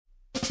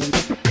Hi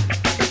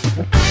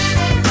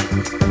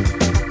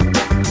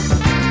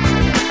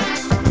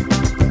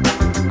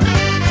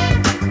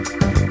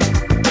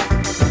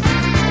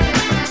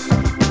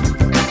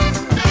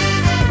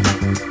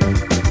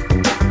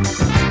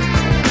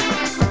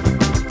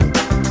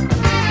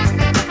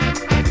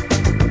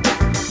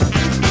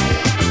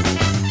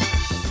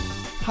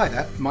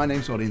there, my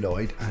name's Ollie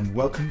Lloyd and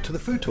welcome to the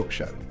Food Talk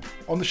Show.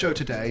 On the show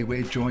today,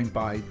 we're joined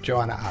by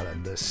Joanna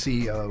Allen, the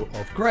CEO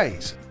of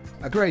Graze.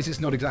 Now, Graze is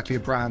not exactly a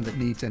brand that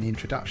needs any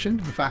introduction.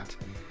 In fact,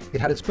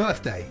 it had its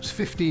birthday. It was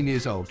 15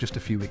 years old just a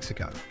few weeks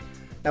ago.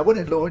 Now, when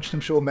it launched,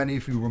 I'm sure many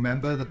of you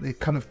remember that it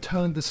kind of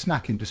turned the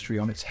snack industry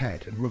on its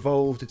head and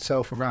revolved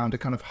itself around a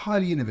kind of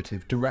highly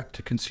innovative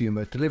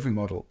direct-to-consumer delivery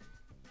model.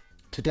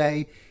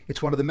 Today,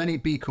 it's one of the many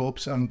B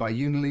Corps owned by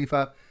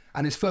Unilever,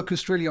 and is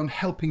focused really on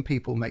helping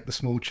people make the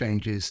small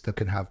changes that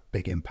can have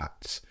big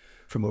impacts,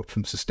 from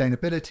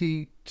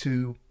sustainability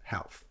to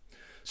health.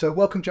 So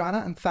welcome, Joanna,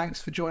 and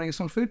thanks for joining us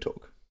on Food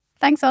Talk.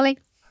 Thanks, Ollie.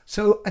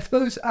 So I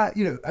suppose,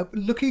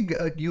 looking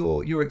at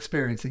your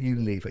experience at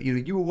Unilever,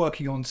 you were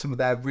working on some of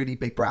their really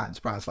big brands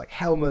like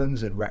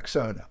Hellmann's and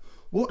Rexona.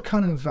 What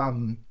kind of,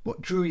 what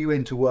drew you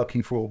into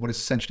working for what is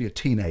essentially a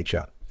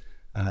teenager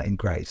in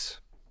Graze?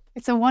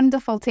 It's a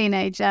wonderful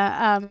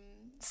teenager.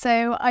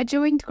 So I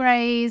joined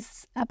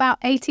Graze about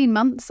 18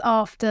 months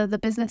after the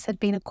business had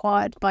been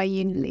acquired by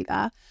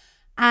Unilever.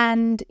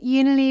 And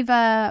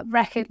Unilever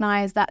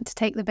recognised that to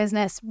take the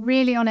business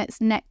really on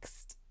its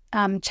next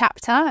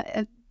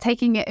chapter,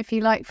 taking it, if you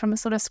like, from a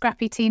sort of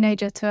scrappy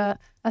teenager to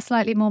a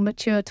slightly more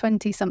mature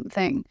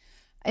 20-something,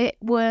 it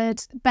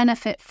would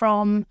benefit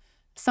from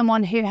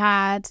someone who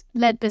had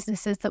led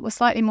businesses that were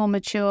slightly more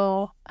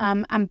mature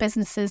and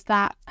businesses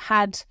that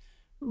had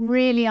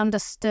really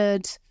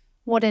understood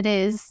what it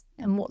is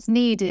and what's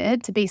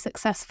needed to be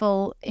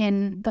successful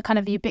in the kind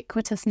of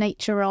ubiquitous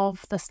nature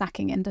of the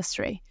snacking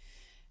industry.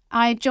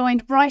 I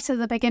joined right at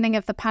the beginning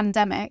of the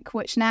pandemic,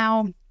 which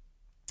now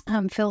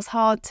feels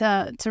hard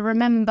to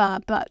remember,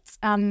 but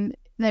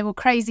they were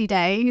crazy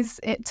days.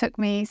 It took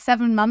me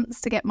 7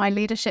 months to get my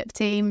leadership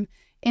team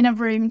in a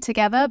room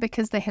together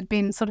because they had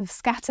been sort of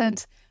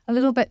scattered a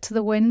little bit to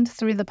the wind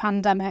through the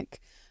pandemic.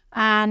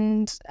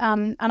 And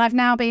I've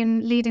now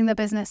been leading the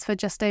business for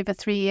just over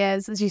 3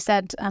 years, as you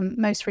said,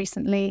 most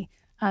recently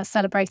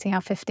celebrating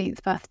our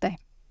 15th birthday.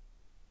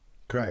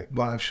 Great.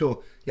 Well, I'm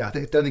sure, I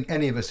don't think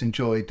any of us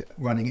enjoyed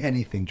running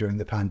anything during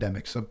the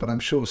pandemic, but I'm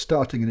sure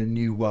starting in a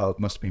new world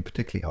must have been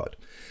particularly hard.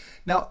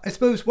 Now, I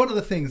suppose one of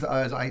the things that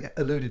I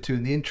alluded to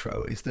in the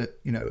intro is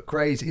that,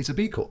 Graze is a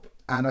B Corp.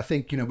 And I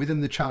think,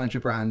 within the challenger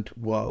brand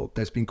world,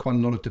 there's been quite a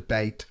lot of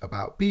debate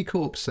about B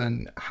Corps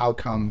and how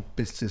come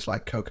businesses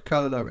like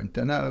Coca-Cola and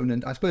Danone,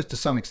 and I suppose to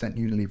some extent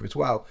Unilever as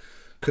well,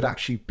 could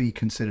actually be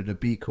considered a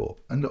B Corp.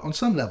 And on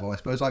some level, I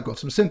suppose I've got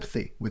some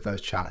sympathy with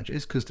those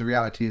challenges, because the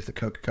reality is that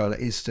Coca-Cola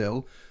is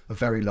still a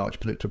very large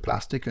polluter of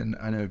plastic. And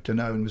I know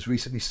Danone was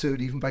recently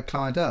sued even by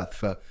Client Earth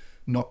for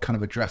not kind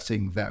of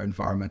addressing their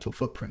environmental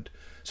footprint.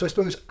 So I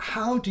suppose,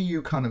 how do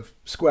you kind of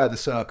square the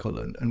circle,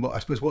 and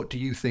what do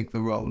you think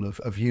the role of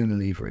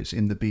Unilever is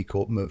in the B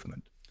Corp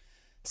movement?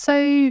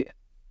 So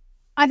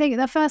I think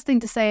the first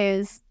thing to say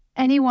is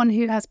anyone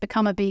who has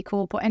become a B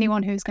Corp, or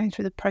anyone who's going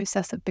through the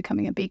process of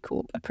becoming a B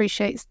Corp,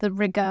 appreciates the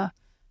rigour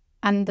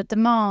and the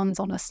demands,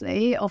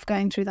 honestly, of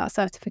going through that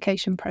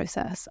certification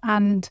process.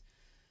 And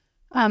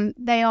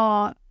they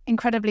are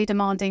incredibly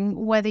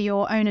demanding, whether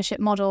your ownership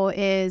model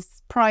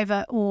is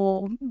private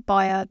or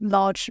by a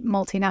large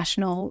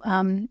multinational.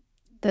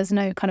 There's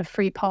no kind of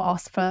free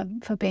pass for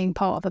being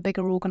part of a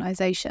bigger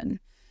organisation.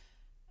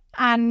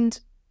 And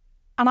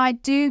I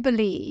do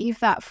believe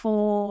that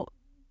for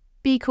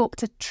B Corp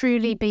to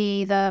truly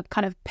be the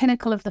kind of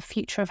pinnacle of the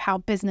future of how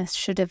business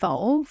should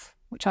evolve,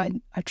 which I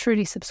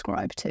truly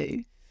subscribe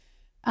to,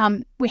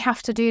 we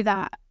have to do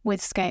that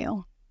with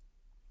scale.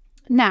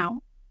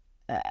 Now,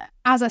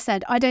 as I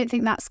said, I don't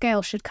think that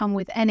scale should come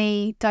with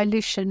any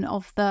dilution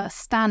of the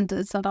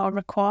standards that are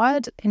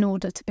required in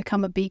order to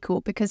become a B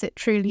Corp, because it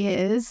truly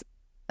is,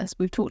 as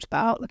we've talked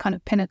about, the kind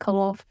of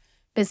pinnacle of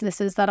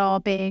businesses that are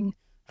being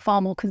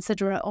far more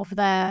considerate of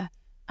their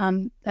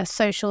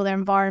social, their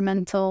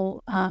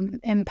environmental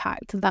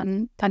impact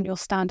than your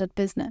standard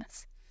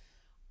business.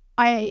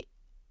 I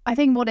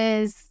think what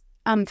is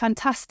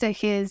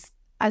fantastic is,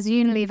 as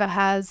Unilever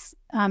has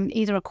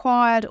either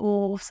acquired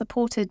or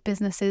supported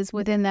businesses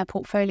within their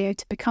portfolio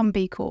to become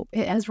B Corp,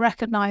 it has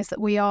recognised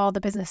that we are the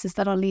businesses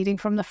that are leading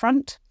from the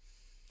front,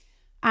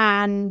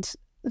 and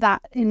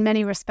that in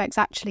many respects,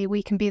 actually,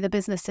 we can be the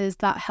businesses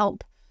that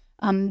help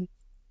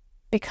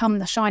become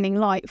the shining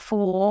light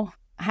for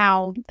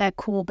how their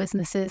core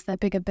businesses, their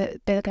bigger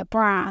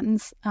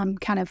brands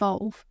can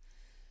evolve.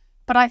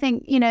 But I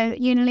think,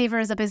 Unilever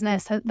is a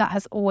business that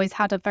has always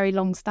had a very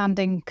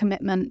long-standing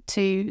commitment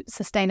to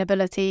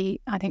sustainability.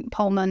 I think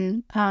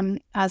Pullman,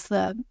 as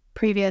the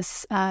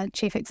previous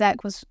chief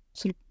exec, was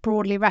sort of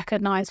broadly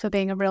recognised for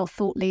being a real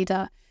thought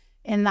leader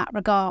in that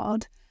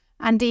regard.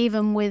 And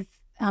even with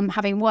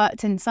having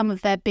worked in some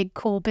of their big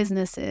core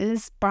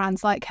businesses,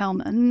 brands like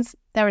Hellmann's,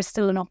 there is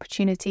still an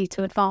opportunity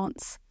to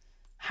advance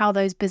how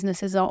those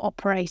businesses are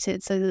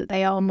operated so that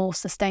they are more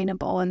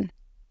sustainable. And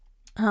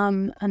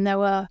there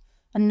were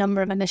a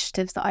number of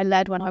initiatives that I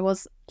led when I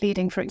was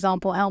leading, for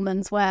example,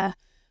 Hellmann's, where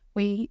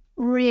we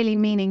really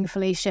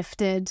meaningfully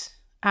shifted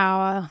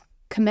our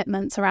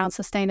commitments around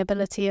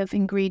sustainability of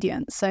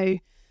ingredients. So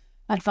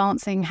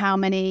advancing how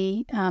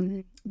many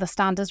the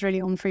standards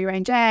really on free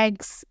range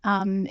eggs,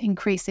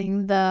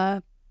 increasing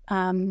the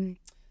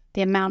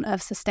amount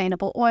of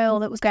sustainable oil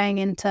that was going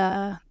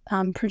into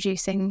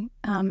producing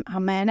our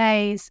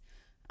mayonnaise.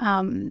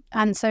 And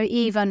so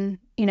even,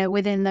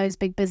 within those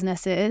big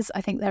businesses,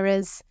 I think there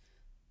is,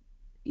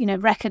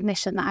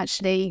 recognition that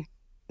actually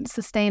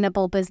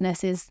sustainable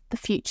business is the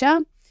future,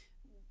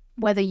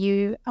 whether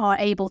you are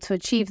able to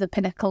achieve the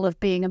pinnacle of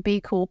being a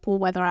B Corp or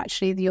whether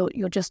actually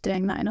you're just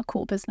doing that in a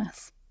core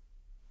business.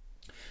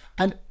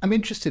 And I'm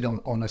interested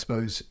on, I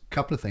suppose, a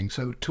couple of things.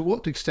 So to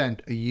what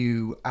extent are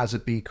you, as a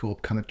B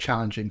Corp, kind of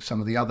challenging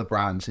some of the other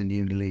brands in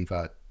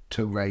Unilever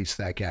to raise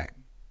their game?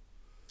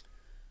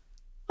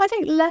 I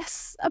think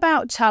less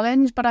about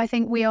challenge, but I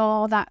think we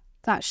are that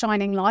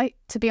shining light,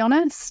 to be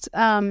honest.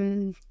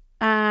 And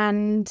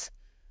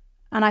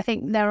I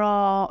think there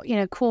are,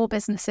 core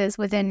businesses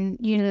within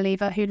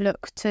Unilever who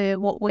look to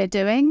what we're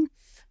doing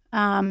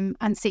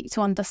and seek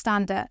to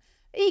understand it.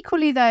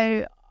 Equally,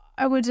 though,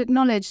 I would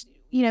acknowledge,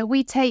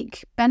 we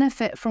take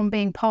benefit from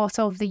being part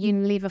of the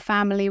Unilever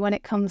family when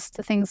it comes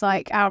to things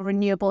like our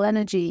renewable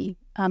energy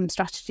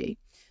strategy.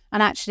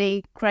 And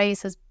actually,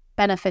 Graze has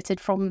benefited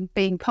from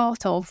being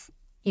part of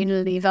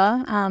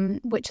Unilever,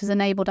 which has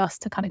enabled us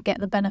to kind of get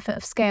the benefit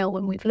of scale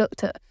when we've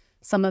looked at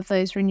some of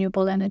those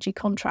renewable energy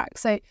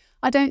contracts. So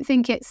I don't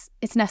think it's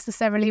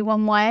necessarily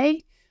one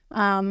way.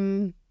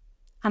 And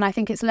I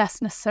think it's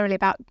less necessarily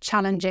about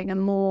challenging and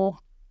more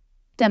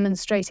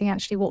demonstrating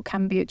actually what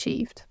can be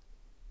achieved.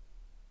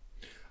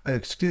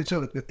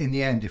 So in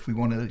the end, if we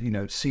want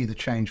to, see the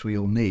change we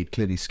all need,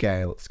 clearly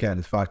scale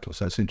is vital.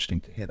 So it's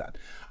interesting to hear that.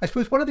 I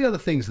suppose one of the other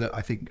things that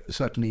I think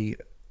certainly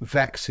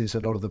vexes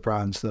a lot of the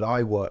brands that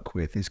I work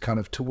with is kind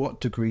of to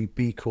what degree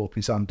B Corp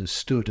is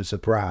understood as a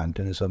brand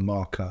and as a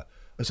marker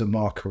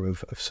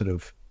of sort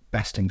of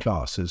best in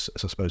class, as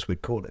I suppose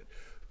we'd call it.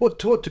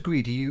 To what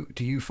degree do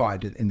you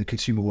find in the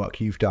consumer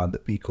work you've done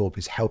that B Corp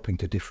is helping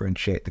to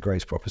differentiate the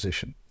Graze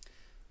proposition?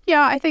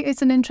 Yeah, I think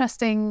it's an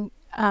interesting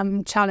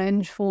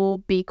challenge for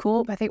B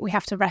Corp. I think we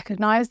have to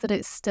recognise that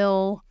it's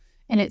still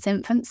in its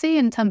infancy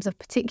in terms of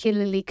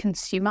particularly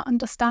consumer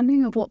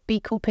understanding of what B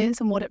Corp is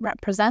and what it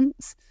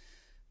represents.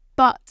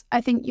 But I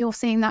think you're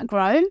seeing that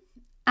grow.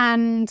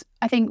 And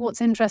I think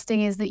what's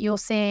interesting is that you're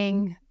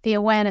seeing the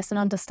awareness and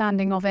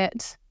understanding of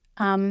it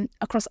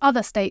across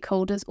other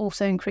stakeholders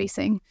also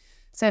increasing.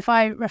 So if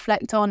I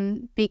reflect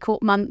on B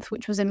Corp Month,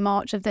 which was in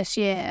March of this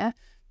year,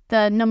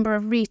 the number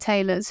of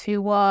retailers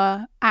who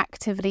were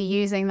actively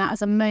using that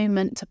as a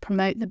moment to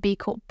promote the B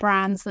Corp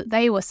brands that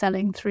they were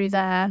selling through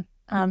their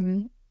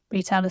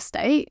retail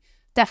estate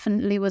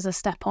definitely was a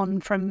step on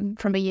from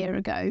a year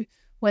ago,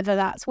 whether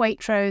that's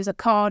Waitrose,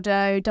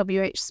 Ocado,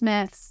 WH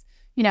Smith's,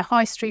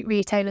 high street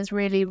retailers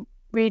really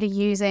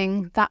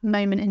using that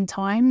moment in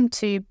time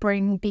to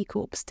bring B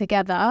Corps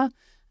together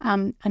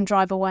and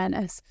drive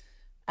awareness.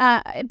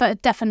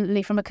 But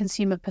definitely from a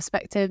consumer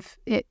perspective,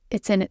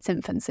 it's in its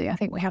infancy. I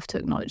think we have to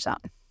acknowledge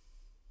that.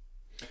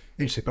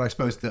 Interesting, but I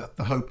suppose the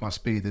hope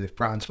must be that if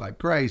brands like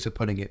Graze are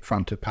putting it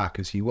front of pack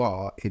as you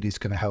are, it is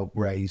going to help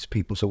raise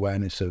people's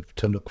awareness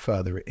to look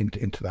further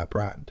into that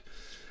brand.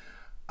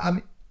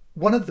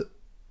 One of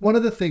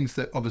the things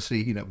that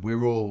obviously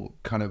we're all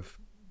kind of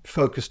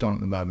focused on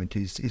at the moment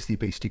is the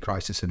obesity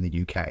crisis in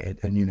the UK,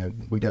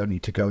 and we don't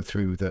need to go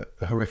through the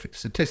horrific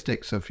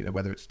statistics of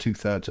whether it's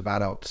 2/3 of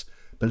adults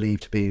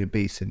believed to be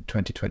obese in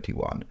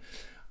 2021.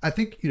 I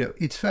think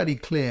it's fairly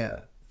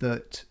clear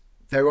that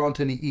there aren't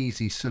any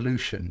easy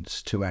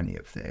solutions to any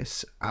of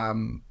this,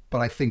 but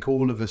I think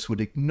all of us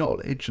would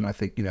acknowledge, and I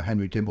think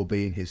Henry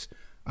Dimbleby in his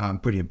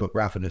brilliant book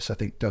Ravenous, I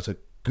think does a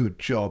good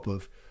job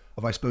of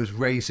I suppose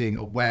raising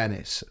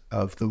awareness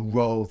of the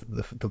role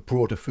that the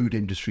broader food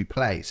industry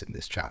plays in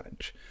this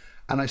challenge.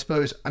 And I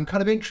suppose I'm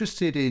kind of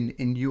interested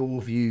in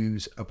your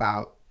views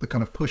about the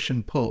kind of push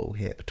and pull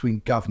here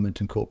between government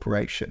and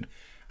corporation,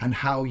 and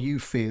how you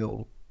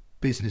feel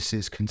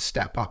businesses can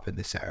step up in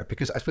this area.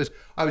 Because I suppose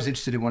I was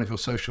interested in one of your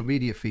social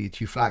media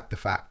feeds, you flagged the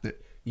fact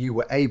that you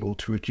were able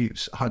to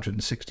reduce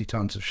 160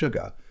 tons of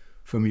sugar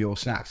from your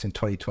snacks in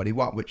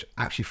 2021, which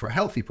actually for a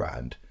healthy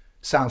brand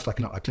sounds like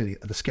clearly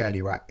at the scale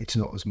you're at, it's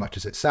not as much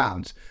as it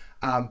sounds.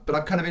 But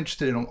I'm kind of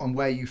interested in on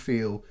where you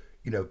feel,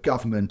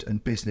 government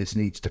and business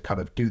needs to kind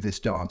of do this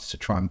dance to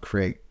try and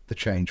create the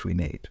change we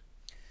need.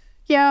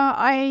 Yeah,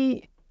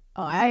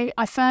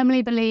 I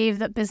firmly believe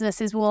that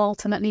businesses will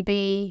ultimately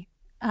be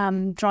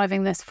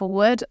driving this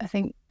forward. I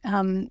think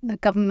the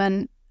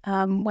government,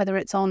 whether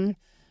it's on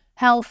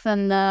health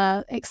and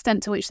the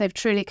extent to which they've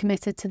truly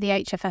committed to the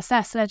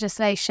HFSS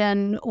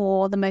legislation,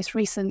 or the most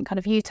recent kind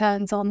of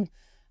U-turns on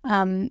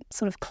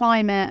sort of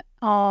climate,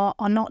 are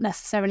not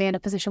necessarily in a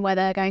position where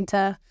they're going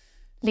to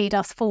lead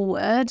us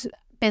forward.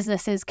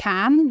 Businesses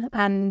can,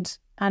 and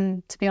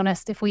And to be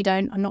honest, if we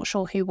don't, I'm not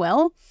sure who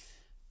will.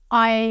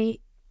 I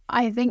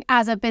think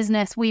as a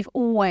business, we've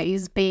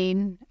always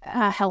been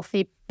a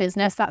healthy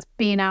business. That's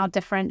been our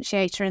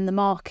differentiator in the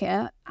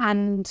market.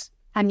 And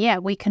yeah,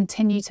 we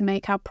continue to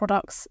make our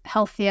products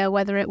healthier,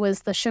 whether it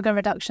was the sugar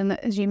reduction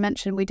that, as you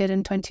mentioned, we did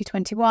in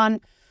 2021,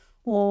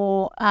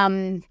 or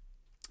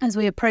as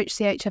we approach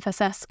the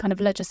HFSS kind of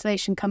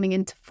legislation coming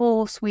into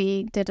force,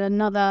 we did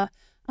another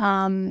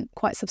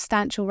quite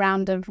substantial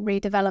round of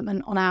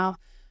redevelopment on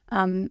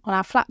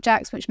our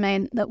flapjacks, which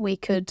meant that we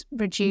could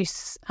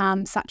reduce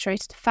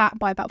saturated fat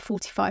by about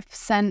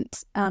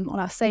 45%. On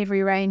our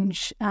savoury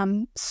range,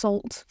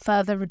 salt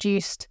further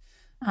reduced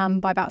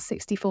by about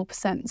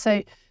 64%.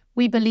 So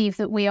we believe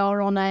that we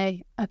are on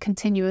a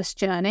continuous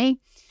journey,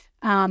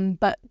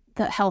 but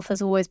that health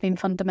has always been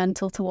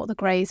fundamental to what the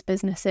Graze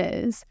business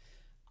is.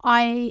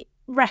 I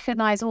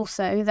recognise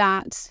also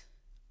that,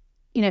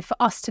 for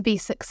us to be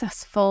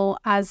successful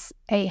as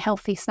a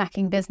healthy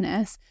snacking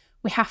business,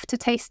 we have to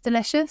taste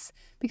delicious,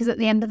 because at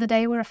the end of the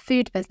day, we're a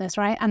food business,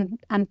 right?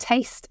 And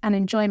taste and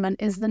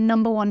enjoyment is the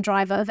number one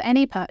driver of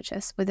any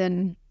purchase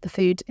within the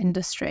food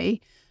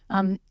industry.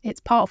 It's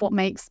part of what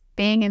makes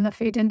being in the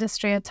food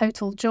industry a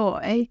total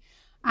joy.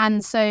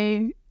 And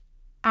so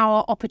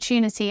our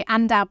opportunity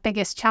and our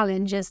biggest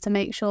challenge is to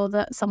make sure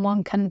that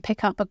someone can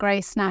pick up a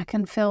Graze snack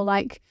and feel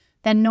like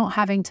they're not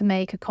having to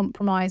make a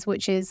compromise,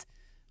 which is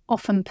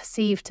often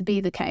perceived to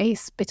be the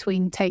case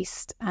between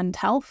taste and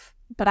health.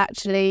 But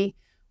actually,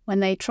 when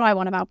they try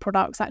one of our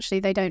products,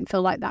 actually they don't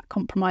feel like that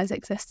compromise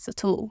exists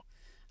at all.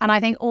 And I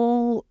think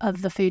all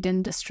of the food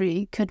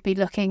industry could be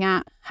looking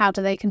at how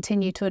do they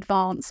continue to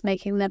advance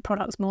making their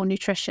products more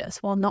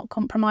nutritious while not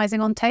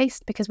compromising on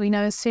taste, because we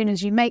know as soon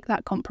as you make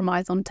that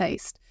compromise on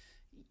taste,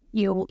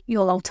 you'll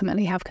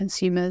ultimately have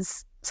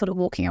consumers sort of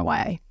walking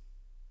away.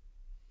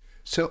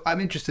 So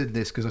I'm interested in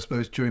this because I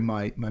suppose during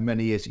my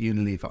many years at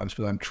Unilever,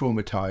 I'm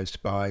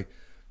traumatized by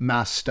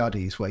mass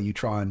studies where you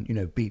try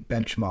and, beat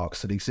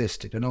benchmarks that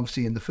existed. And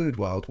obviously in the food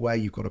world, where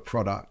you've got a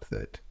product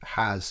that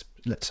has,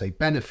 let's say,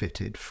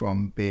 benefited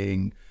from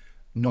being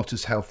not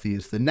as healthy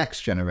as the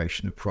next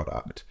generation of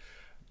product,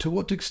 to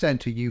what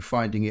extent are you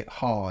finding it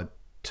hard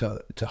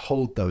to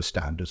hold those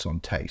standards on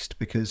taste?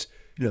 Because,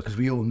 because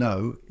we all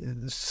know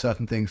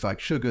certain things like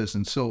sugars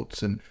and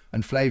salts and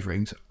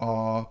flavorings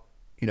are,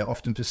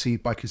 often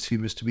perceived by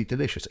consumers to be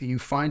delicious. Are you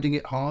finding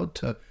it hard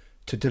to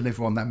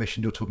deliver on that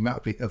mission you're talking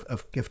about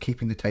of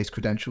keeping the taste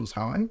credentials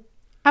high?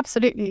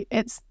 Absolutely.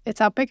 It's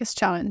our biggest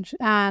challenge.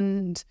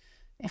 And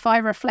if I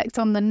reflect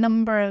on the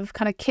number of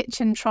kind of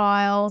kitchen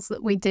trials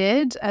that we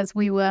did as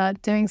we were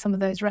doing some of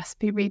those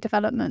recipe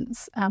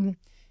redevelopments,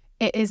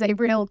 it is a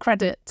real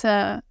credit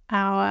to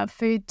our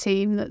food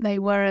team that they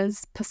were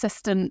as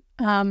persistent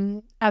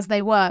as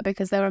they were,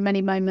 because there were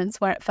many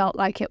moments where it felt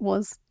like it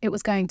was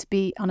going to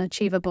be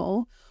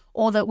unachievable,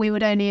 or that we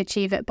would only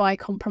achieve it by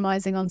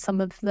compromising on some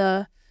of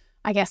the,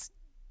 I guess,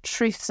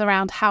 truths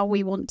around how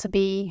we want to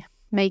be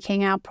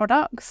making our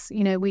products.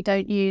 We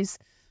don't use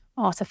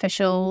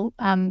artificial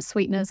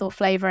sweeteners or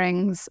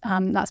flavorings.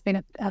 That's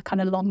been a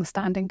kind of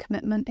long-standing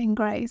commitment in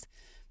Graze.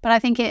 But I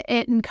think it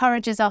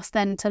encourages us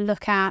then to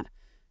look at,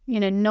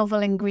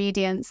 novel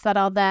ingredients that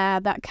are there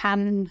that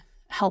can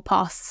help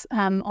us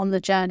on the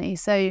journey.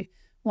 So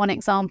one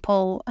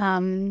example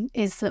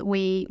is that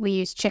we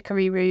use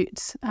chicory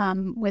root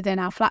within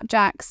our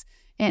flapjacks.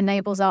 It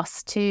enables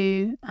us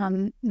to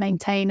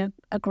maintain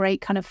a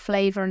great kind of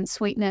flavour and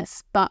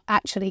sweetness, but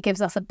actually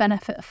gives us a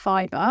benefit of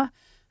fibre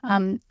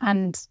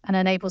and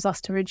enables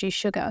us to reduce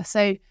sugar.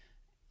 So,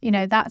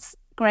 that's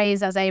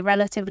Graze as a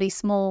relatively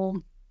small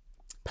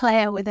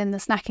player within the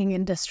snacking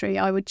industry.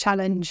 I would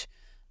challenge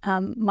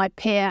my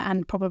peer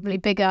and probably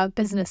bigger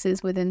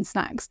businesses within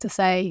snacks to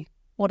say,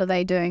 what are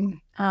they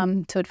doing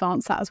to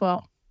advance that as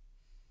well?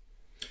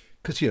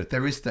 Because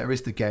there is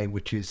the game,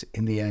 which is,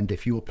 in the end,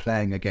 if you're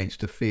playing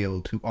against a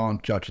field who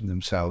aren't judging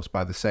themselves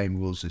by the same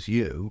rules as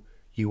you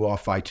are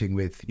fighting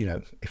with,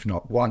 if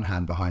not one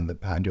hand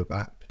behind your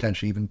back,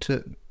 potentially even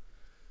two.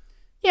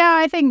 Yeah,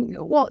 I think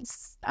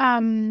what's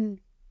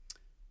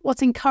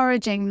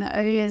encouraging though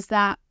is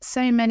that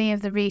so many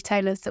of the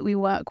retailers that we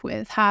work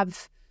with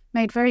have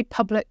made very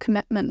public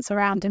commitments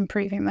around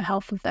improving the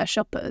health of their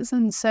shoppers,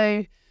 and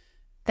so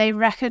they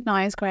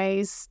recognise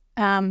Graze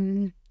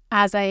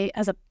as a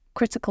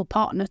critical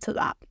partner to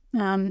that.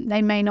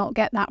 They may not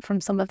get that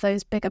from some of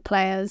those bigger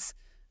players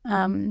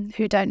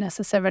who don't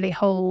necessarily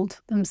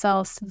hold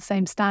themselves to the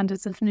same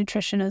standards of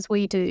nutrition as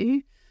we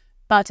do,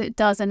 but it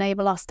does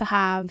enable us to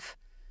have,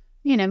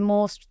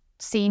 more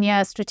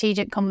senior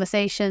strategic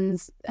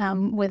conversations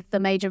with the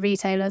major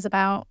retailers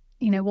about,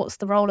 what's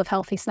the role of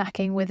healthy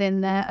snacking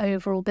within their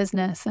overall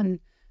business, and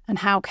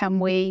how can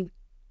we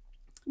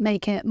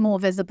make it more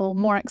visible,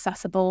 more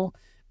accessible,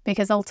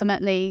 because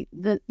ultimately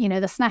the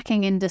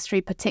snacking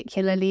industry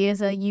particularly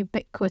is a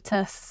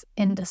ubiquitous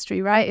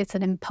industry, right? It's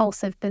an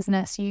impulsive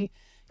business. You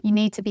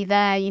need to be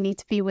there, you need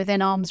to be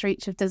within arm's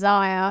reach of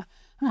desire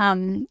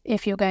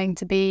if you're going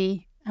to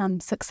be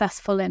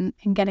successful in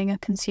getting a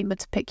consumer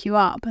to pick you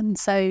up. And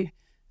so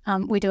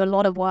we do a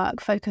lot of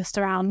work focused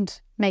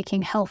around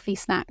making healthy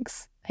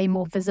snacks a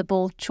more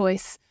visible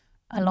choice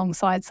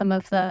alongside some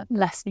of the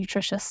less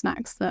nutritious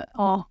snacks that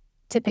are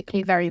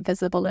typically very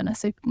visible in a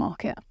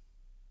supermarket.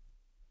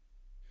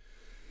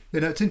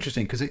 It's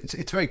interesting because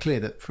it's very clear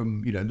that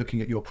from, looking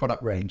at your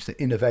product range, that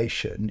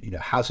innovation,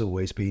 has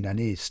always been and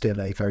is still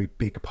a very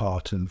big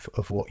part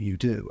of what you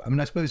do. I mean,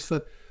 I suppose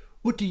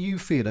what do you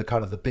feel are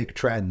kind of the big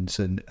trends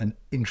and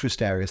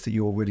interest areas that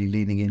you're really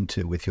leaning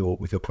into with your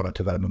product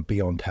development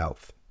beyond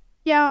health?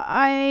 Yeah,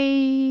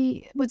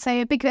 I would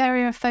say a big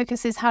area of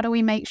focus is how do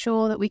we make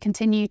sure that we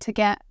continue to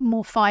get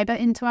more fibre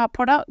into our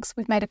products.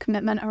 We've made a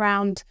commitment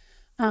around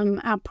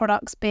our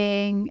products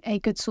being a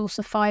good source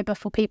of fibre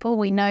for people.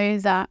 We know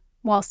that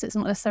whilst it's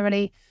not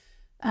necessarily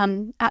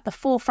at the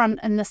forefront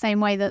in the same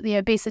way that the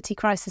obesity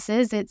crisis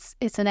is,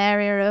 it's an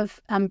area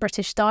of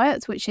British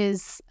diets which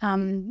is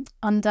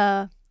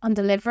under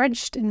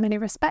leveraged in many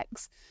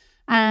respects.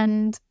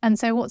 And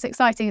so what's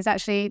exciting is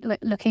actually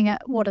looking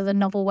at what are the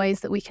novel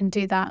ways that we can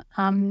do that.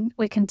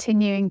 We're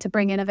continuing to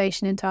bring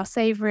innovation into our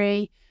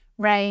savoury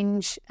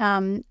range.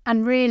 And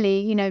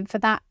really, for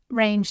that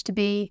range to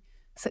be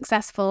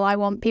successful, I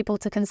want people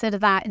to consider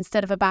that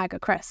instead of a bag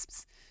of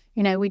crisps.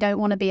 We don't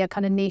want to be a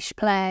kind of niche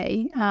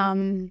play.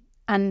 And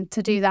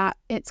to do that,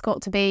 it's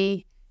got to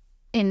be,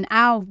 in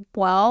our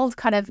world,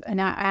 kind of in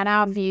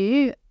our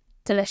view,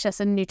 delicious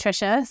and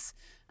nutritious.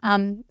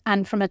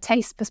 And from a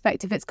taste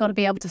perspective, it's got to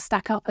be able to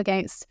stack up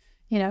against,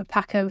 a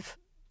pack of,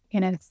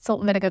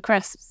 salt and vinegar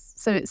crisps.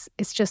 So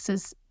it's just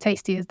as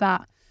tasty as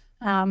that.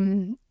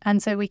 And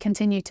so we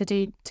continue to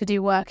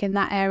do work in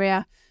that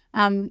area.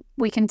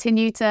 We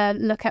continue to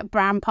look at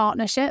brand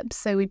partnerships.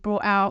 So we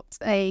brought out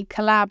a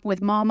collab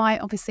with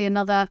Marmite, obviously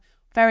another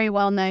very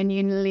well-known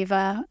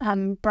Unilever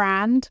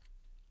brand.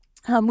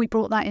 We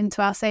brought that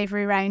into our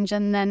savoury range,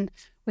 and then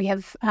we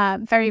have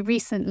very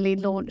recently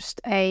launched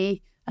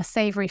a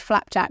savoury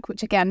flapjack,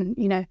 which again,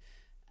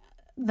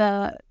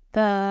 the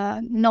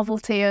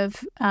novelty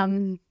of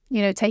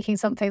taking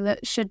something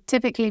that should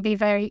typically be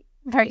very,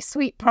 very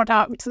sweet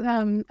product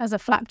as a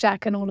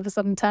flapjack, and all of a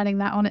sudden turning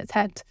that on its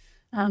head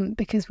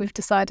because we've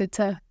decided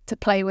to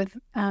play with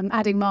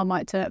adding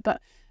Marmite to it.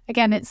 But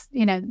again, it's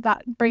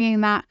that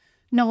bringing that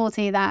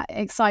novelty, that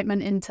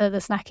excitement into the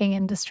snacking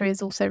industry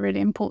is also really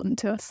important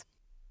to us.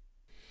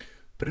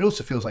 But it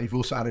also feels like you've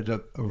also added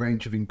a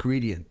range of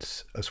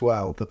ingredients as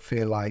well that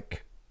feel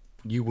like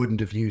you wouldn't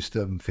have used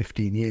them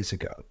 15 years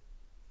ago.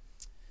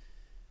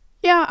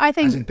 Yeah, I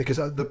think... because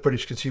the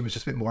British consumer is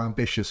just a bit more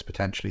ambitious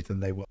potentially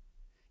than they were.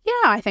 Yeah,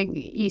 I think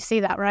you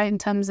see that, right, in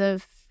terms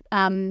of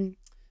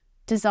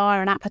desire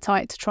and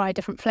appetite to try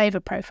different flavour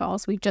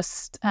profiles. We've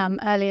just,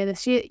 earlier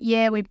this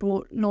year, we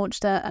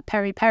launched a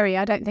peri-peri.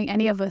 I don't think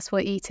any of us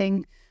were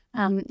eating,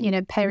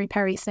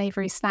 peri-peri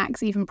savoury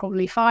snacks even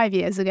probably 5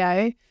 years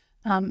ago,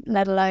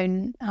 let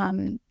alone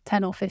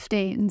 10 or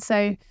 15.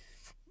 So,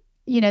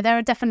 there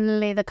are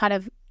definitely the kind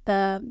of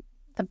the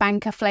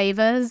banker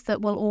flavours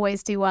that will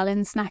always do well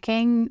in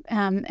snacking.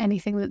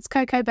 Anything that's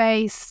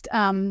cocoa-based,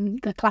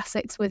 the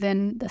classics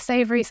within the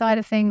savoury side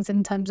of things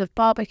in terms of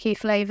barbecue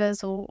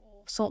flavours or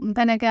salt and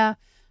vinegar.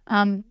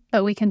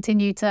 But we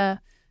continue to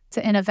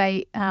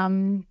innovate.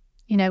 When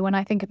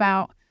I think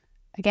about,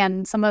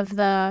 again, some of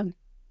the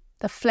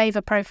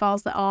flavour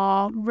profiles that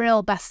are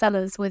real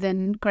bestsellers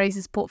within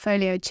Graze's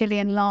portfolio, chili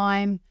and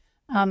lime,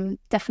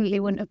 definitely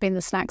wouldn't have been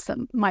the snacks that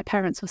my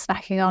parents were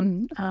snacking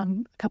on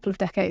a couple of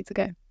decades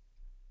ago.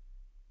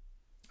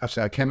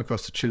 Actually, I came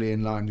across the chili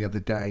and lime the other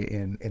day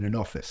in an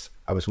office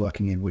I was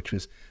working in, which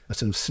was a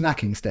sort of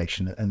snacking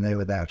station, and they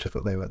were there. I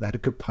thought they had a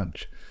good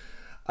punch.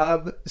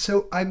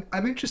 So I'm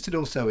interested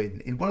also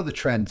in one of the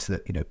trends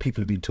that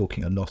people have been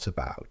talking a lot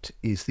about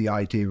is the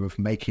idea of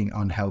making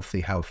unhealthy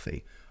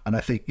healthy. And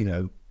I think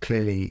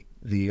clearly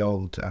the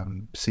old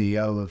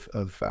CEO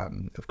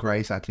of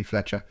Graze, Anthony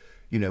Fletcher,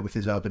 with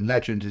his urban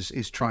legend,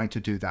 is trying to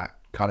do that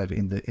kind of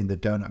in the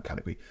donut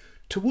category.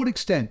 To what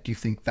extent do you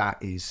think that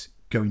is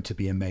going to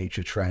be a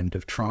major trend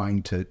of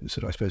trying to sort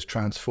of, I suppose,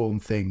 transform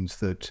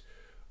things that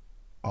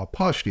are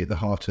partially at the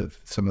heart of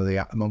some of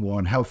the more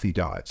unhealthy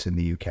diets in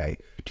the UK?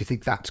 Do you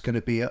think that's going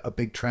to be a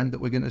big trend that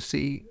we're going to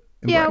see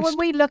embraced? Yeah, when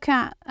we look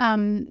at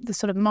the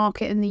sort of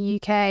market in the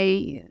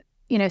UK,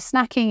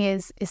 snacking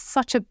is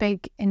such a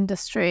big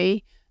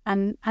industry,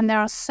 and there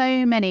are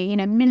so many,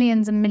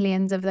 millions and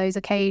millions of those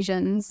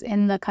occasions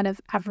in the kind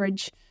of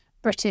average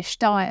British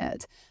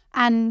diet.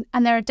 And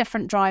there are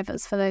different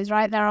drivers for those,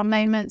 right? There are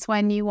moments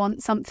when you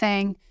want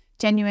something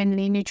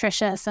genuinely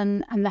nutritious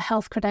and the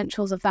health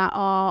credentials of that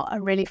are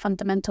a really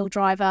fundamental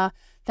driver.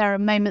 There are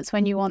moments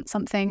when you want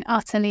something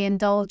utterly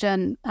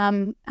indulgent.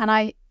 And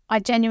I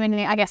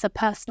genuinely, I guess a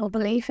personal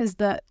belief is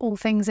that all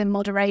things in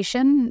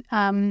moderation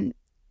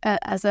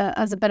as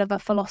a bit of a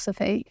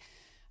philosophy.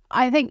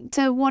 I think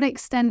to what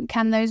extent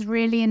can those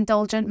really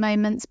indulgent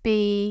moments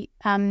be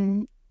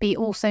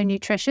also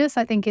nutritious,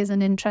 I think is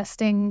an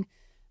interesting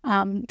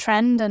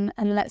trend, and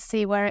let's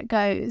see where it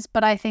goes.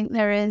 But I think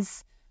there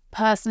is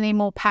personally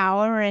more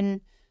power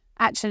in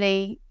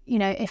actually,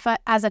 if I,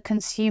 as a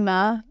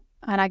consumer,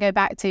 and I go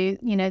back to,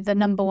 the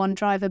number one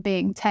driver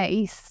being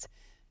taste,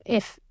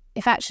 if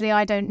if actually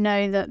I don't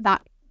know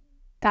that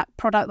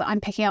product that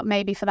I'm picking up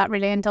maybe for that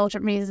really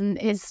indulgent reason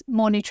is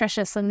more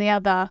nutritious than the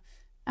other,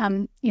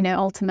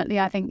 ultimately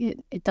I think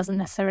it doesn't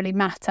necessarily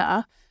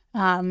matter.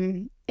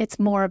 It's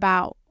more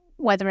about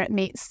whether it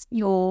meets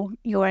your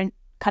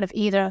kind of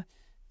either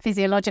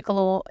physiological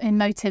or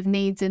emotive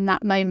needs in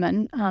that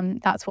moment.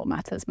 That's what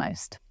matters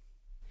most.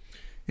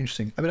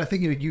 Interesting. I mean, I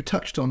think you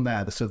touched on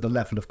there the sort of the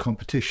level of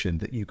competition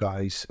that you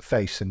guys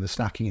face in the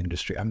snacking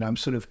industry. I mean, I'm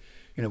sort of,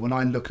 when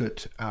I look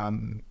at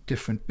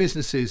different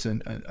businesses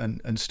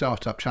and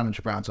startup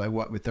challenger brands I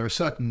work with, there are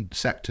certain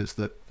sectors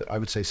that I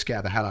would say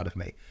scare the hell out of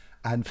me.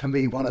 And for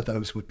me, one of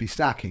those would be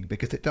snacking,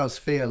 because it does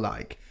feel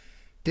like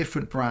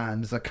different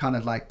brands are kind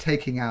of like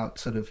taking out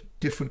sort of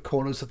different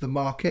corners of the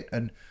market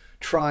and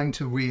trying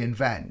to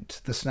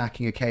reinvent the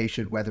snacking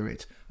occasion, whether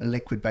it's a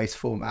liquid-based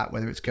format,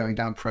 whether it's going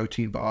down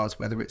protein bars,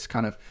 whether it's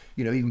kind of,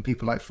 even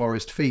people like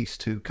Forest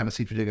Feast, who kind of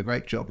seem to do a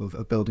great job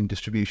of building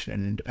distribution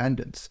and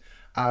independence.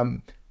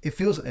 It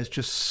feels like there's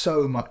just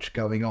so much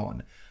going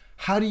on.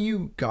 How do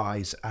you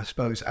guys, I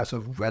suppose, as a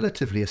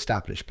relatively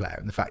established player,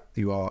 and the fact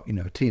that you are,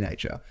 a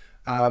teenager,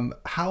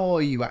 how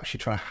are you actually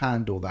trying to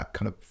handle that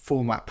kind of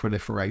format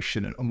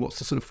proliferation, and what's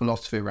the sort of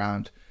philosophy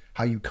around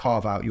how you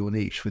carve out your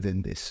niche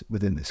within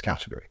this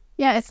category?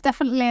 Yeah, it's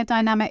definitely a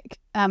dynamic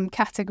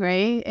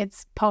category.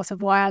 It's part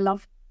of why I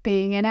love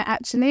being in it,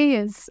 actually,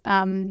 is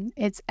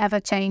it's ever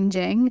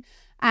changing.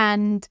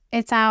 And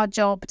it's our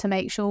job to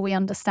make sure we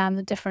understand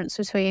the difference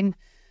between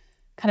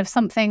kind of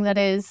something that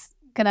is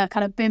going to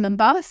kind of boom and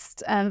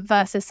bust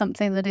versus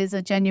something that is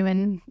a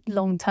genuine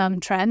long-term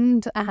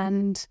trend.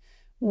 And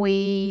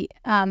we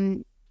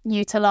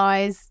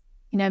utilize,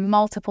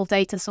 multiple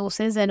data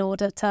sources in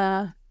order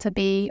to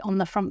be on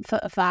the front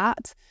foot of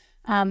that.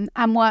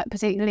 And work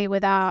particularly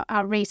with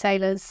our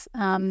retailers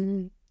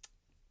in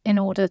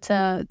order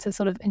to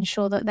sort of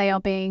ensure that they are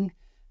being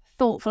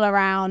thoughtful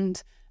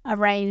around a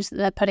range that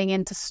they're putting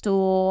into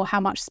store. How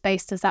much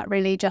space does that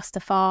really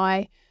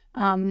justify?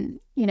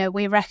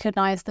 We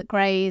recognise that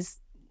Graze,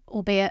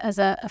 albeit as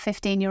a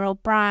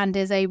 15-year-old brand,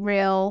 is a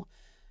real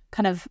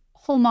kind of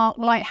hallmark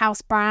lighthouse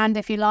brand,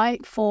 if you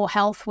like, for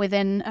health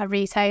within a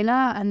retailer.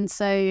 And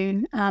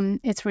so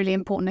it's really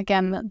important,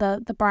 again,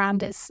 that the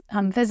brand is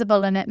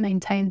visible and it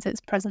maintains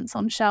its presence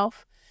on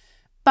shelf.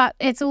 But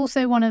it's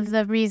also one of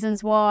the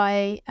reasons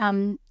why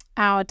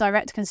our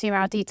direct-to-consumer,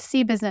 our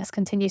D2C business,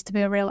 continues to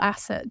be a real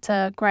asset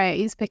to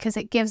Graze, because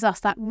it gives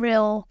us that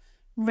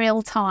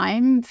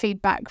real-time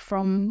feedback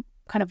from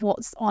kind of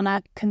what's on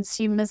a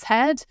consumer's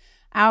head.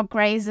 Our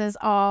Grazers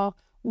are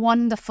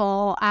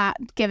wonderful at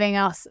giving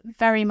us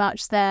very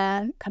much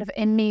their kind of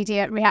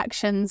immediate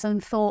reactions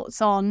and thoughts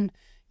on,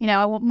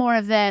 I want more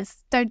of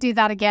this, don't do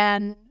that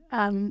again,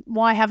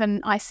 why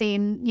haven't I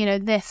seen,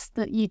 this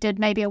that you did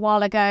maybe a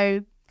while ago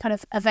kind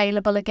of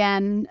available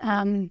again.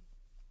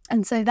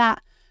 And so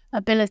that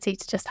ability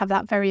to just have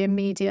that very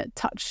immediate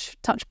touch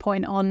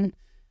point on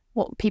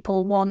what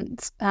people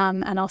want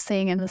and are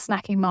seeing in the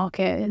snacking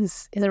market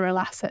is a real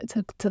asset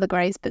to the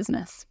Graze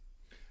business.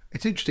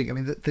 It's interesting. I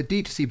mean, the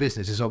D2C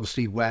business is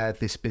obviously where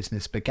this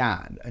business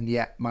began. And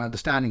yet my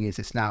understanding is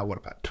it's now,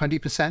 about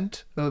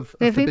 20% of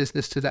the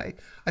business today?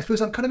 I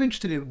suppose I'm kind of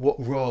interested in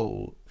what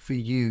role for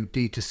you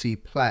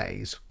D2C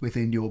plays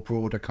within your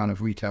broader kind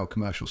of retail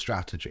commercial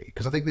strategy.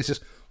 Because I think this is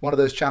one of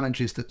those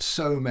challenges that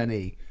so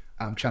many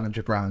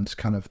challenger brands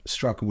kind of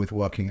struggle with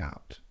working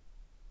out.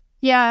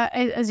 Yeah,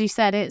 as you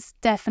said, it's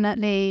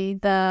definitely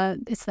the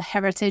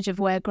heritage of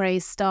where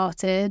Graze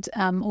started,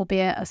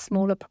 albeit a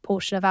smaller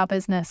proportion of our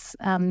business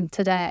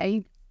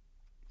today.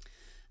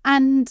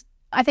 And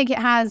I think it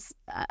has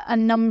a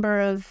number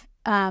of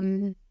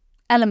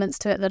elements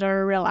to it that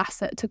are a real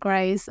asset to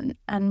Graze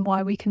and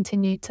why we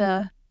continue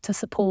to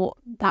support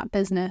that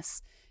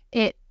business.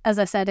 It, as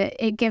I said,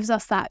 it gives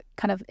us that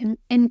kind of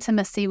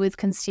intimacy with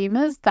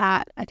consumers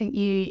that I think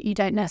you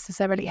don't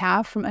necessarily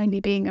have from only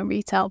being a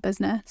retail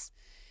business.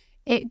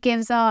 It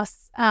gives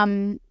us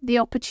the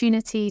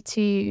opportunity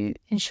to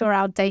ensure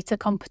our data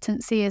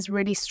competency is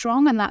really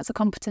strong, and that's a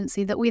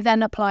competency that we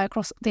then apply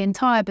across the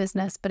entire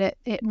business, but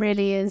it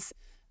really is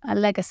a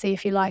legacy,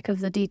 if you like, of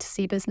the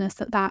D2C business,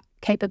 that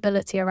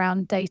capability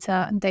around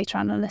data and data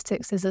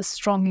analytics is as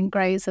strong in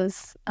Graze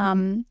as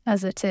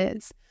it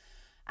is.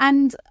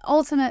 And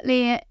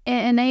ultimately, it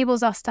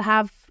enables us to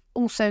have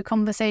also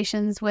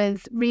conversations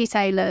with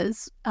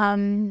retailers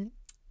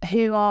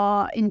who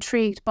are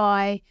intrigued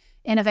by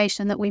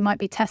innovation that we might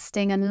be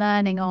testing and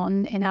learning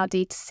on in our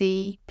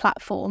D2C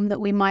platform that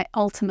we might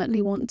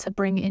ultimately want to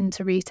bring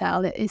into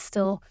retail. It is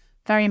still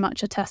very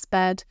much a test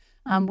bed.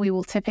 We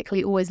will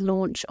typically always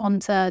launch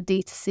onto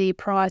D2C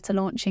prior to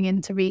launching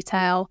into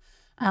retail.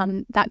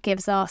 That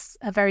gives us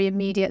a very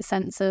immediate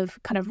sense of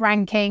kind of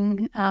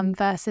ranking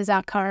versus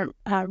our current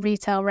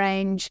retail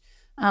range.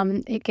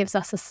 It gives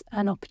us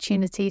an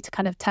opportunity to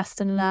kind of test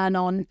and learn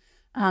on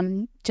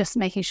just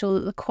making sure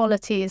that the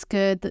quality is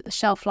good, that the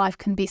shelf life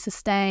can be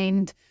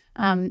sustained.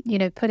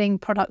 Putting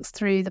products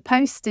through the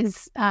post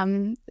is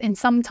in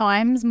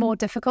sometimes more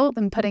difficult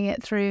than putting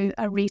it through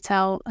a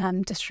retail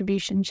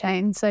distribution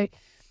chain. So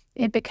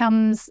it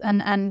becomes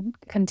and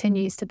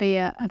continues to be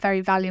a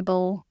very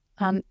valuable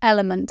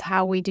element to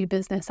how we do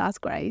business as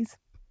Graze.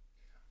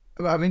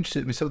 Well, I'm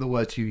interested in some of the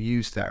words you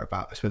used there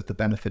about, I suppose, the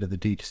benefit of the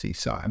D2C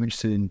side. I'm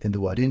interested in the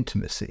word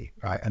intimacy,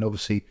 right? And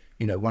obviously,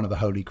 one of the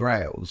holy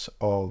grails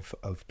of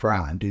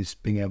brand is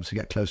being able to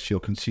get close to your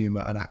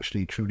consumer and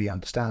actually truly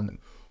understand them.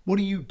 What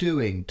are you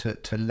doing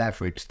to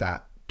leverage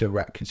that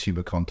direct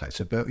consumer contact?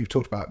 So you've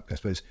talked about, I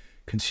suppose,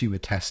 consumer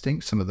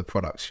testing, some of the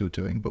products you're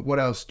doing, but what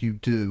else do you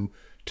do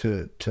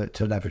to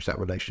leverage that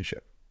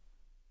relationship?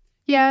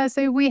 Yeah,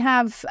 so we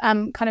have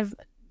kind of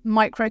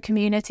micro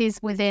communities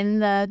within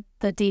the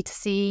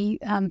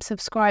D2C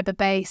subscriber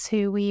base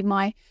who we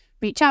might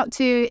reach out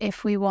to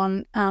if we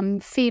want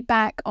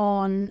feedback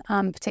on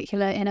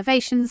particular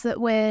innovations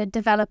that we're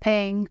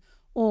developing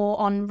or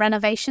on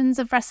renovations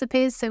of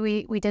recipes. So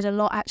we did a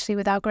lot actually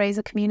with our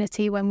Grazer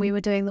community when we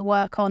were doing the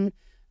work on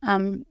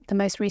the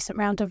most recent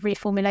round of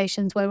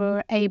reformulations, where we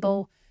were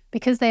able,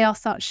 because they are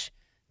such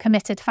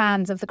committed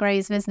fans of the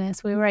Graze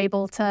business, we were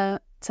able to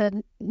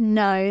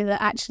know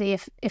that actually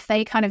if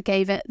they kind of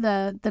gave it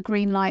the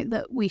green light,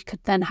 that we could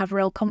then have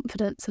real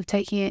confidence of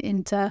taking it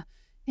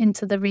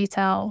into the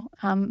retail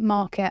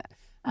market.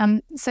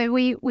 So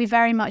we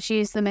very much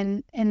use them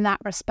in that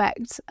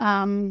respect.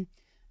 And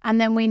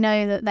then we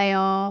know that they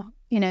are,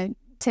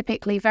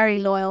 typically very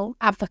loyal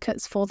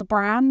advocates for the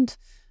brand.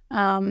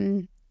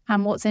 And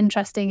what's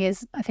interesting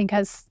is, I think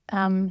as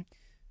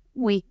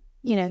we,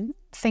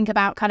 think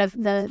about kind of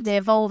the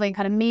evolving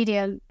kind of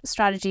media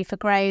strategy for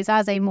Graze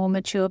as a more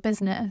mature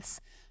business,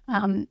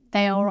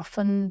 they are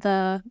often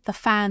the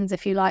fans,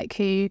 if you like,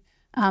 who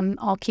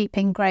are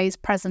keeping Graze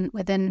present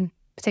within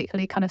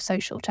particularly kind of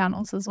social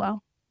channels as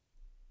well.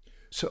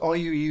 So are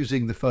you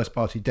using the first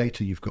party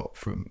data you've got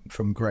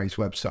from Graze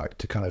website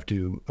to kind of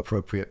do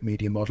appropriate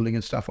media modeling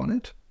and stuff on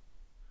it?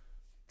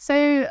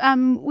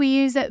 So we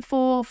use it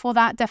for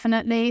that,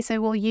 definitely.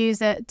 So we'll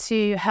use it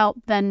to help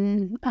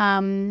then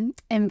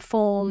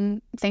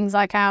inform things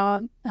like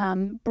our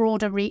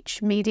broader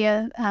reach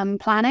media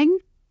planning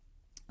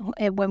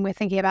when we're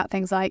thinking about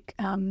things like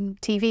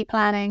TV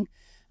planning.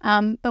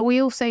 But we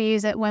also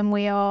use it when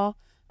we are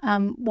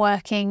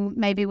working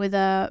maybe with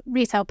a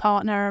retail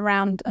partner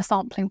around a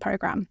sampling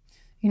program.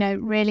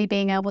 Really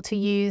being able to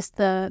use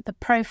the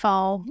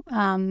profile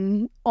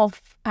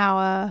of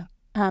our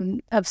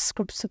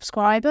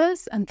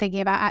subscribers and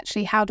thinking about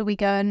actually how do we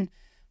go and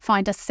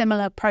find a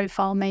similar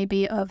profile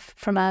maybe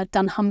from a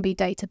dunnhumby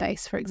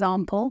database, for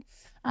example,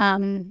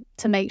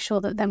 to make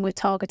sure that then we're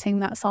targeting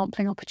that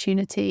sampling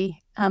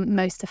opportunity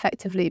most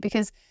effectively.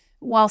 Because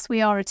whilst we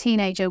are a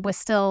teenager, we're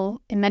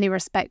still in many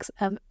respects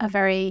a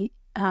very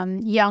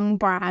young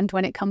brand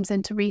when it comes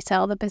into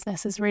retail. The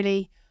business has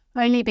really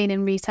only been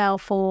in retail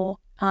for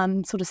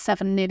sort of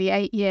 7, nearly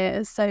 8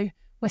 years. So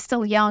we're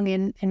still young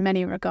in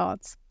many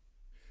regards.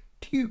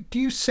 Do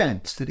you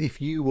sense that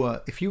if you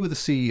were the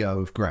CEO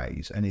of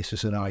Graze and this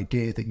is an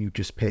idea that you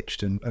just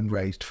pitched and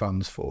raised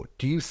funds for,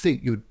 do you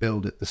think you'd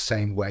build it the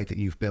same way that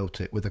you've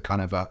built it, with a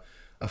kind of a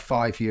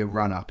 5-year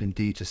run up in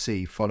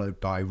D2C followed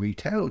by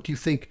retail? Or do you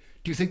think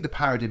the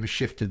paradigm has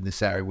shifted in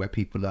this area where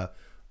people are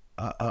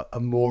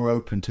more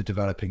open to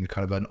developing a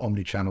kind of an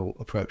omni-channel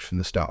approach from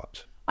the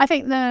start? I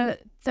think the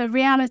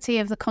reality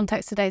of the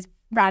context today is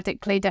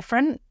radically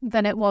different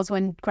than it was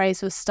when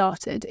Graze was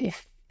started.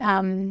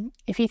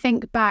 If you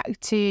think back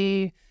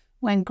to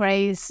when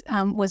Graze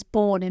was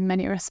born, in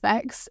many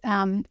respects,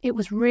 it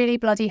was really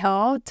bloody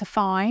hard to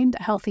find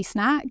a healthy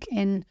snack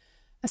in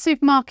a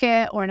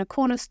supermarket or in a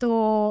corner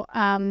store.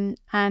 And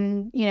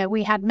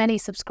we had many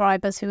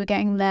subscribers who were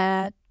getting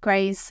their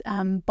Graze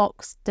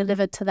box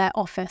delivered to their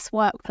office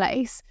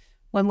workplace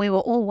when we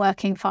were all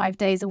working 5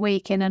 days a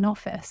week in an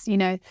office.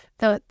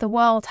 The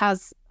world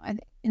has,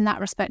 in that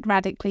respect,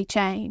 radically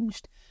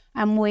changed.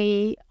 And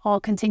we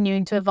are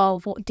continuing to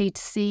evolve what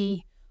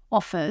D2C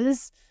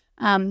offers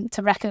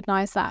to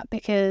recognise that,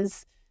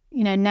 because,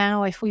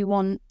 now if we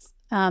want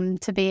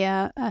to be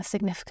a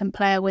significant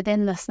player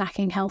within the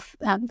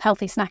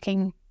healthy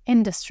snacking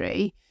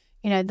industry,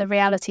 the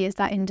reality is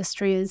that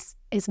industry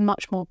is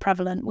much more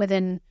prevalent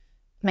within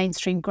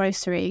mainstream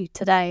grocery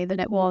today than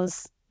it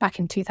was back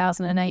in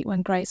 2008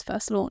 when Graze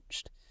first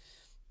launched.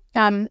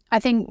 I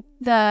think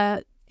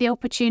the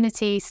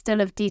opportunity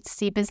still of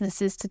D2C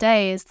businesses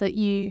today is that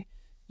you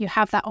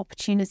have that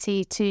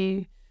opportunity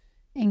to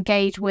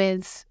engage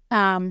with,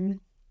 as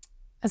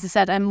I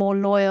said, a more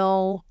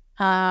loyal,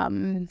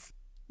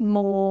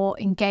 more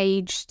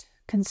engaged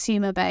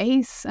consumer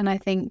base. And I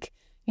think,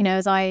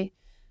 as I,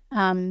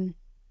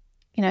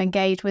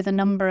 engage with a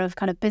number of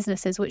kind of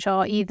businesses which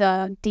are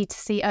either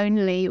D2C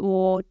only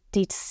or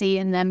D2C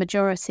in their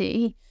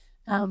majority,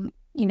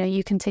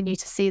 you continue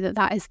to see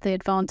that is the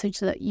advantage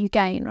that you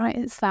gain, right?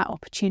 It's that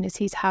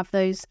opportunity to have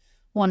those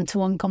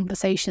one-to-one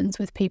conversations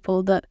with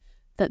people that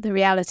the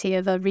reality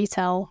of a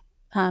retail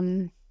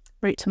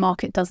route to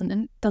market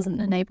doesn't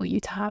enable you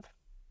to have.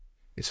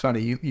 It's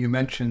funny, you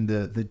mentioned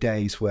the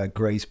days where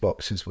Graze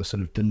boxes were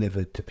sort of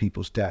delivered to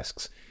people's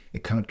desks.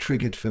 It kind of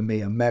triggered for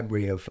me a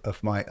memory of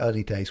my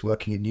early days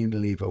working in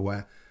Unilever,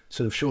 where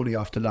sort of shortly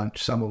after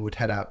lunch, someone would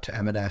head out to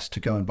M&S to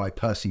go and buy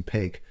Percy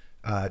Pig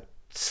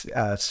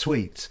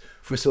sweets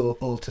for us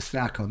all to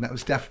snack on. That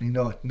was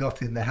definitely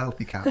not in the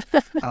healthy camp.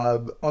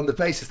 On the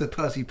basis that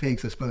Percy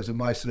Pigs, I suppose, are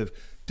my sort of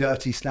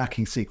dirty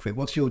snacking secret.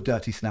 What's your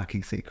dirty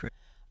snacking secret?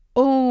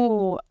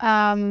 Oh,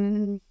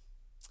 I'm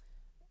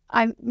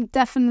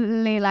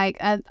definitely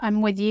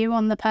I'm with you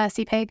on the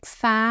Percy Pigs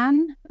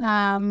fan.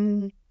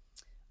 I'm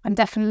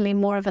definitely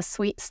more of a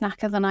sweet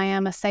snacker than I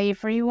am a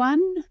savoury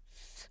one.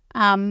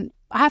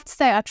 I have to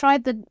say, I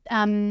tried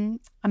I'm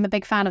a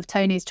big fan of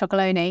Tony's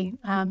Chocolonely.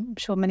 I'm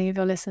sure many of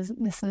your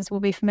listeners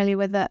will be familiar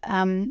with it.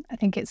 I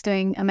think it's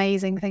doing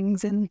amazing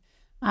things in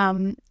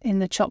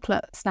the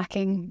chocolate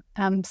snacking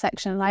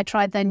section. And I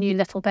tried their new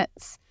Little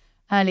Bits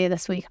earlier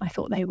this week, and I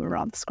thought they were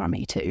rather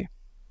scrummy too.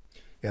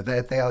 Yeah,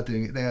 they are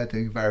doing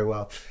very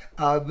well.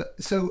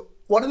 So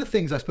one of the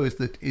things I suppose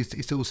that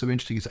is also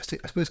interesting is I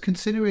suppose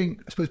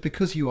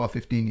because you are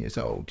 15 years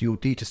old, your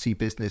D2C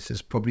business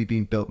has probably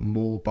been built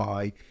more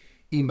by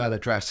email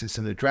addresses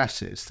and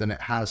addresses than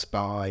it has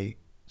by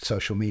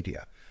social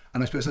media.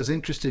 And I suppose I was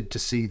interested to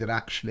see that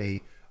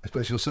actually, I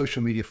suppose your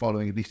social media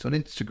following, at least on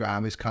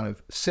Instagram, is kind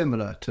of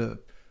similar to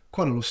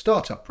quite a lot of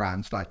startup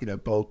brands like,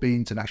 Bold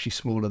Beans, and actually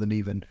smaller than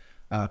even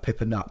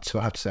Pippa Nuts. So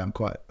I have to say I'm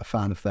quite a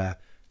fan of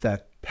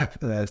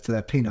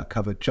their peanut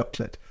covered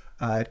chocolate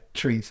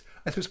treats.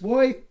 I suppose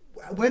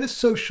where does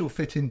social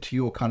fit into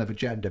your kind of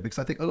agenda? Because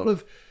I think a lot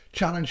of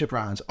challenger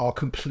brands are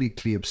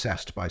completely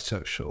obsessed by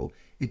social.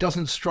 It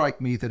doesn't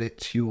strike me that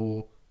it's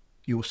your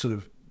sort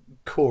of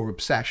core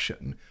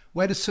obsession.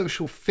 Where does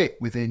social fit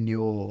within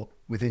your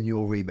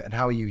remit, and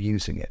how are you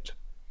using it?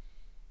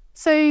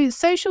 So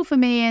social for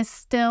me is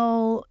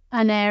still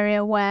an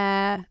area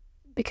where,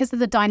 because of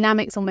the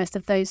dynamics almost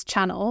of those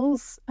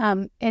channels,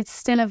 it's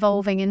still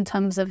evolving in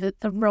terms of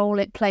the role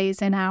it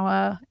plays in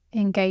our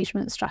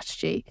engagement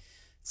strategy.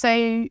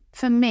 So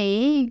for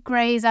me,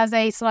 Graze, as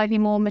a slightly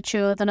more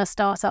mature than a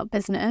startup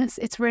business,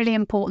 it's really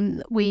important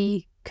that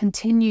we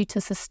continue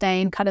to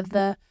sustain kind of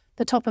the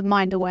top of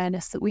mind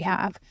awareness that we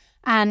have.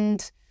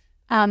 And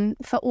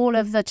for all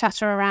of the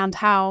chatter around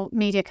how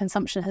media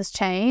consumption has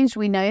changed,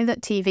 we know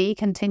that TV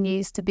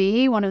continues to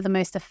be one of the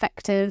most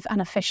effective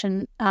and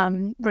efficient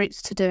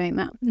routes to doing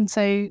that. And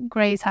so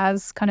Graze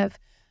has kind of,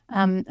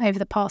 over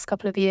the past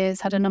couple of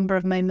years, had a number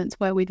of moments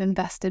where we've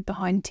invested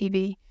behind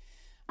TV.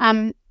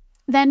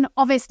 Then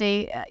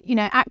obviously,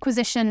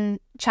 acquisition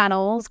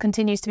channels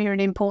continues to be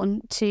really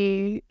important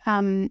to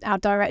our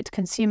direct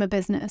consumer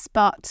business.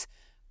 But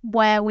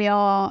where we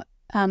are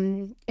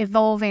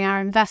evolving our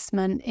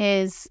investment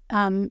is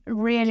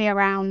really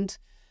around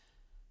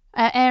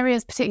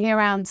areas, particularly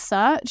around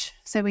search.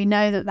 So we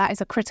know that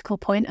is a critical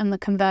point in the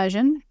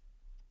conversion.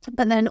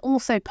 But then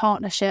also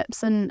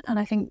partnerships. And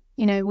I think,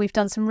 we've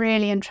done some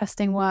really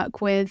interesting work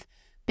with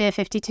Beer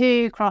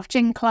 52, Craft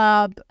Gin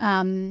Club,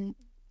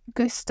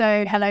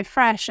 Gusto,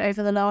 HelloFresh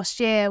over the last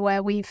year,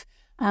 where we've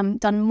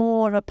done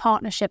more of a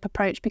partnership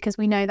approach, because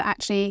we know that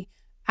actually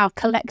our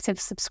collective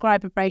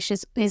subscriber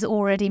base is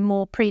already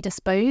more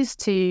predisposed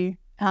to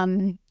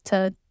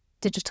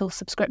digital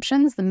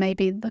subscriptions than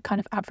maybe the kind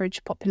of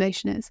average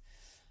population is.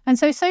 And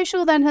so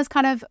social then has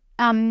kind of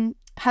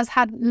has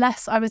had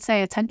less, I would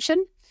say,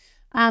 attention,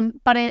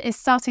 but it is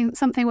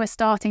something we're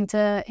starting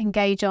to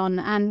engage on,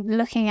 and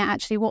looking at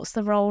actually what's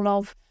the role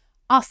of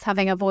us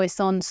having a voice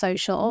on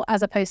social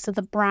as opposed to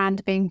the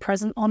brand being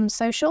present on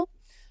social.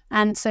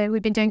 And so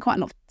we've been doing quite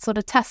a lot of sort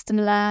of test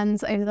and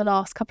learns over the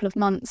last couple of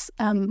months,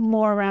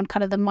 more around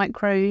kind of the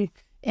micro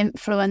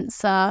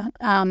influencer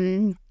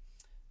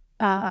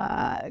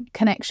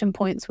connection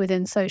points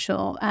within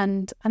social,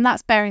 and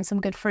that's bearing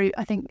some good fruit.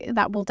 I think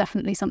that will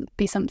definitely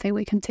be something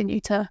we continue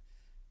to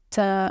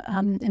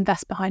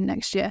invest behind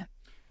next year.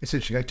 It's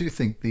interesting. I do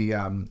think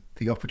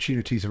the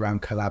opportunities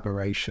around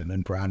collaboration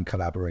and brand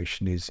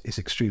collaboration is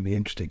extremely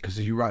interesting, because,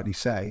 as you rightly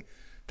say,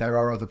 there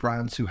are other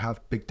brands who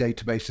have big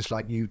databases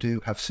like you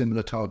do, have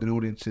similar target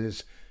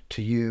audiences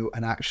to you,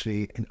 and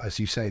actually, as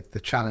you say, the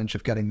challenge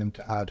of getting them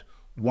to add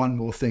one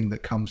more thing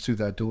that comes through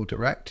their door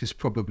direct is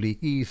probably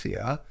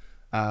easier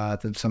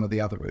than some of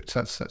the other routes.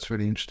 That's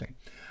really interesting.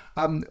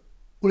 Well,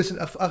 listen,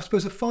 I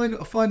suppose a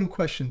final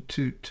question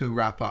to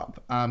wrap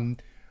up.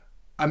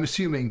 I'm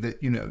assuming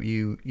that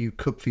you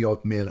cook the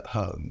odd meal at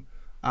home.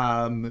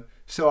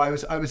 So I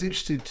was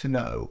interested to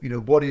know,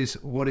 what is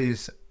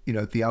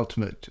the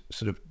ultimate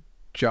sort of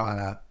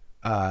Joanna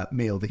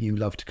meal that you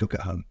love to cook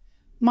at home?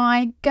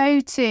 My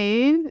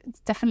go-to, it's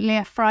definitely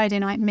a Friday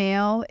night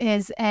meal,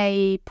 is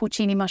a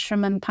porcini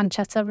mushroom and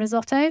pancetta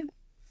risotto.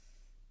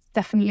 It's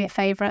definitely a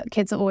favourite.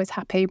 Kids are always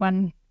happy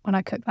when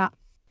I cook that.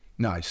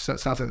 Nice. That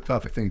sounds like the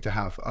perfect thing to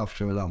have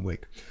after a long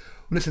week.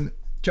 Well, listen,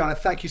 Joanna,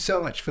 thank you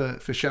so much for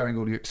sharing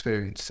all your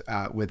experience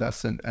with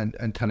us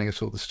and telling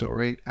us all the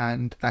story.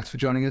 And thanks for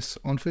joining us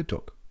on Food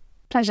Talk.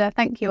 Pleasure.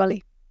 Thank you,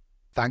 Ollie.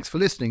 Thanks for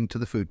listening to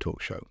the Food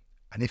Talk Show.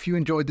 And if you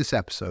enjoyed this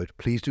episode,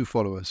 please do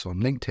follow us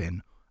on LinkedIn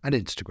and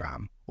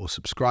Instagram, or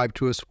subscribe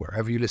to us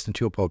wherever you listen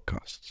to your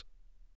podcasts.